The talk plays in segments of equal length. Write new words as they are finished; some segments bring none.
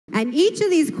And each of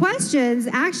these questions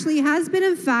actually has been,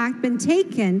 in fact, been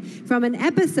taken from an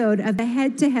episode of the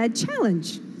Head-to-Head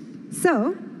Challenge.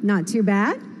 So, not too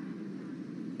bad.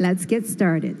 Let's get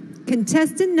started.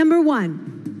 Contestant number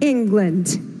 1, England.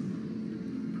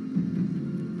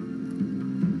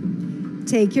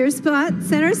 Take your spot,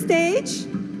 center stage.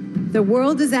 The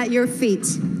world is at your feet.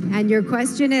 And your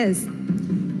question is,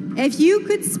 if you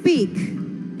could speak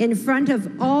in front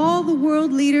of all the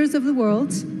world leaders of the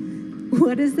world,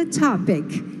 what is the topic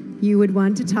you would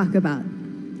want to talk about?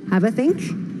 Have a think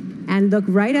and look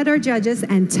right at our judges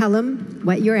and tell them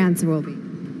what your answer will be.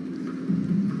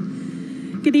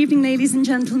 Good evening, ladies and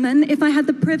gentlemen. If I had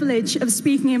the privilege of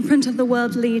speaking in front of the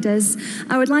world leaders,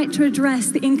 I would like to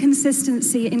address the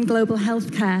inconsistency in global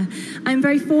healthcare. I'm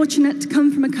very fortunate to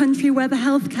come from a country where the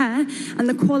healthcare and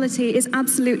the quality is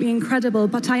absolutely incredible,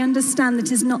 but I understand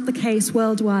that is not the case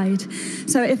worldwide.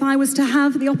 So if I was to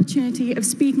have the opportunity of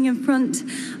speaking in front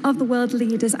of the world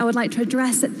leaders, I would like to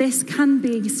address that this can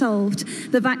be solved.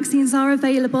 The vaccines are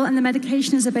available and the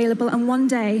medication is available, and one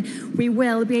day we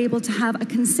will be able to have a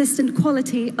consistent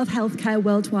quality of healthcare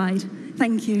worldwide.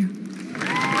 Thank you.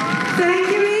 Thank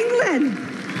you, England.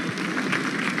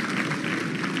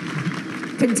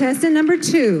 Contestant number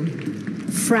 2,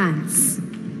 France.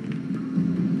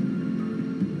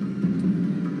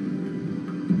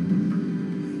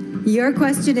 Your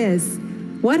question is,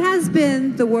 what has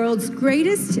been the world's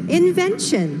greatest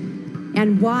invention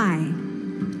and why?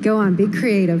 Go on, be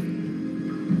creative.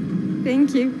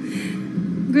 Thank you.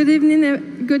 Good evening,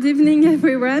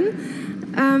 everyone.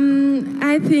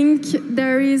 I think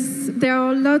there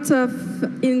are lots of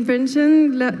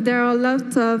invention. There are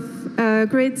lots of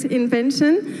great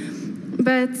invention,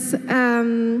 but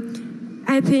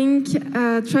I think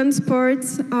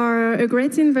transports are a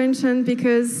great invention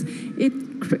because it's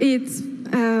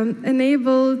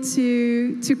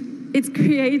it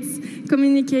creates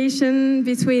communication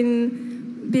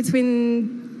between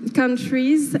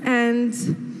countries, and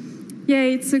yeah,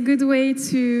 it's a good way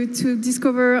to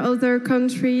discover other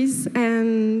countries,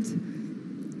 and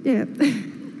yeah.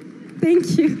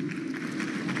 Thank you.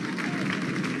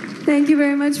 Thank you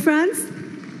very much, France.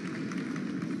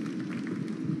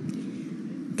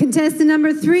 Contestant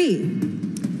number 3,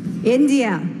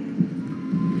 India.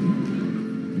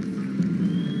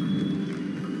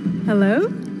 Hello?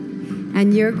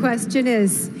 And your question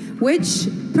is, which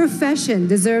profession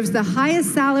deserves the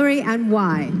highest salary and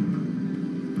why?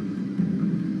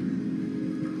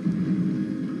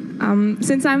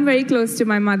 Since I'm very close to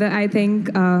my mother, I think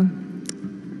a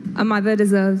mother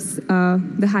deserves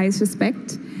the highest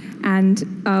respect. And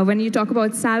when you talk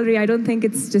about salary, I don't think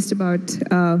it's just about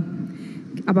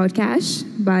cash,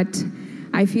 but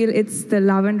I feel it's the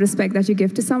love and respect that you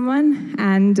give to someone.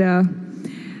 And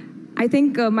I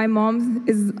think my mom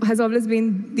has always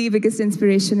been the biggest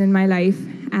inspiration in my life.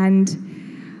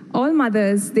 And all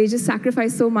mothers, they just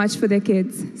sacrifice so much for their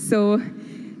kids. So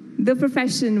the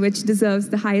profession which deserves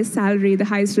the highest salary, the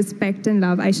highest respect and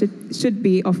love, I should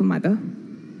be of a mother.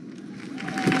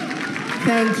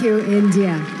 Thank you,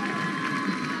 India.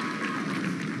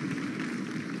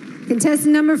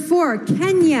 Contestant number 4,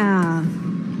 Kenya.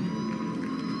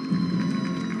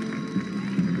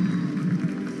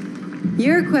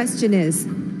 Your question is,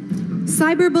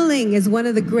 cyberbullying is one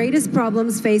of the greatest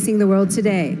problems facing the world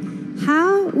today.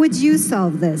 How would you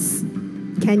solve this?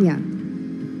 Kenya.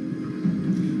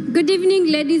 Good evening,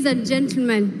 ladies and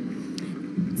gentlemen.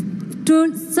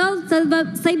 To solve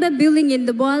cyberbullying in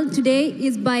the world today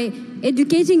is by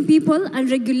educating people and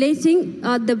regulating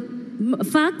the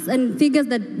facts and figures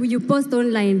that you post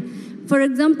online. For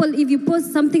example, if you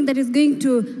post something that is going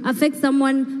to affect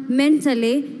someone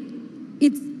mentally,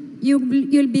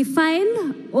 you'll be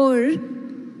fined, or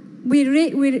we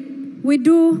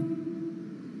do.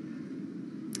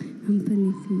 I'm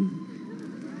panicking.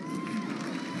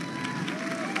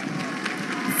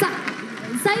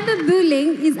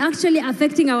 Cyberbullying is actually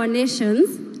affecting our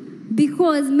nations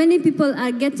because many people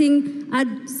are getting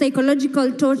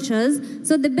psychological tortures.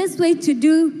 So the best way to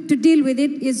deal with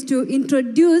it is to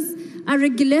introduce a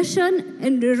regulation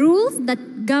and rules that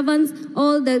governs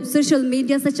all the social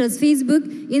media such as Facebook,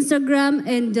 Instagram,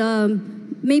 and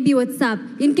maybe WhatsApp.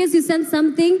 In case you send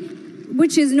something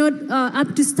which is not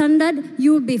up to standard,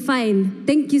 you will be fined.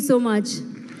 Thank you so much.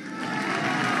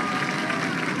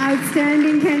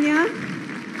 Outstanding, Kenya.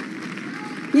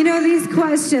 You know, these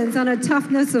questions on a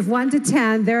toughness of 1 to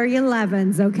 10, they're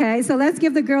 11s, okay? So let's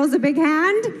give the girls a big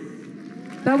hand.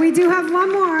 But we do have one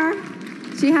more.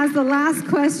 She has the last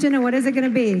question, and what is it going to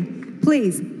be?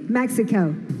 Please,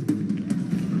 Mexico.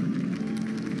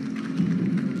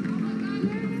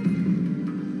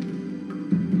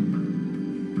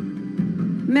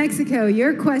 Mexico,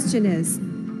 your question is,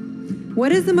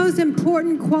 what is the most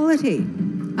important quality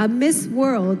a Miss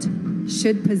World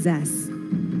should possess?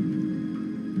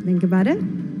 Think about it.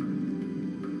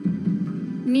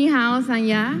 Ni hao,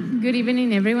 Sanya. Good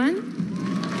evening, everyone.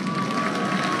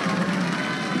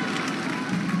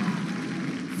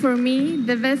 For me,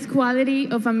 the best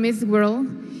quality of a Miss World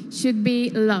should be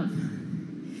love.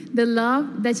 The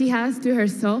love that she has to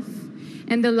herself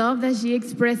and the love that she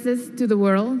expresses to the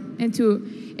world and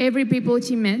to every people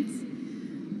she meets.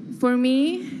 For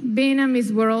me, being a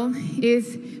Miss World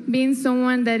is being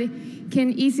someone that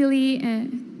can easily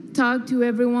talk to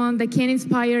everyone, that can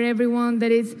inspire everyone,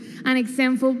 that is an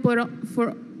example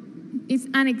for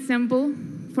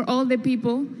all the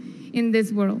people in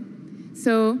this world.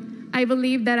 So I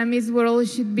believe that a Miss World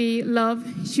should be love,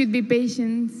 should be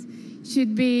patience,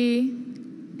 should be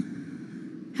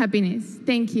happiness.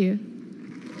 Thank you.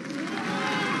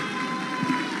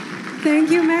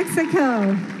 Thank you,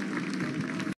 Mexico.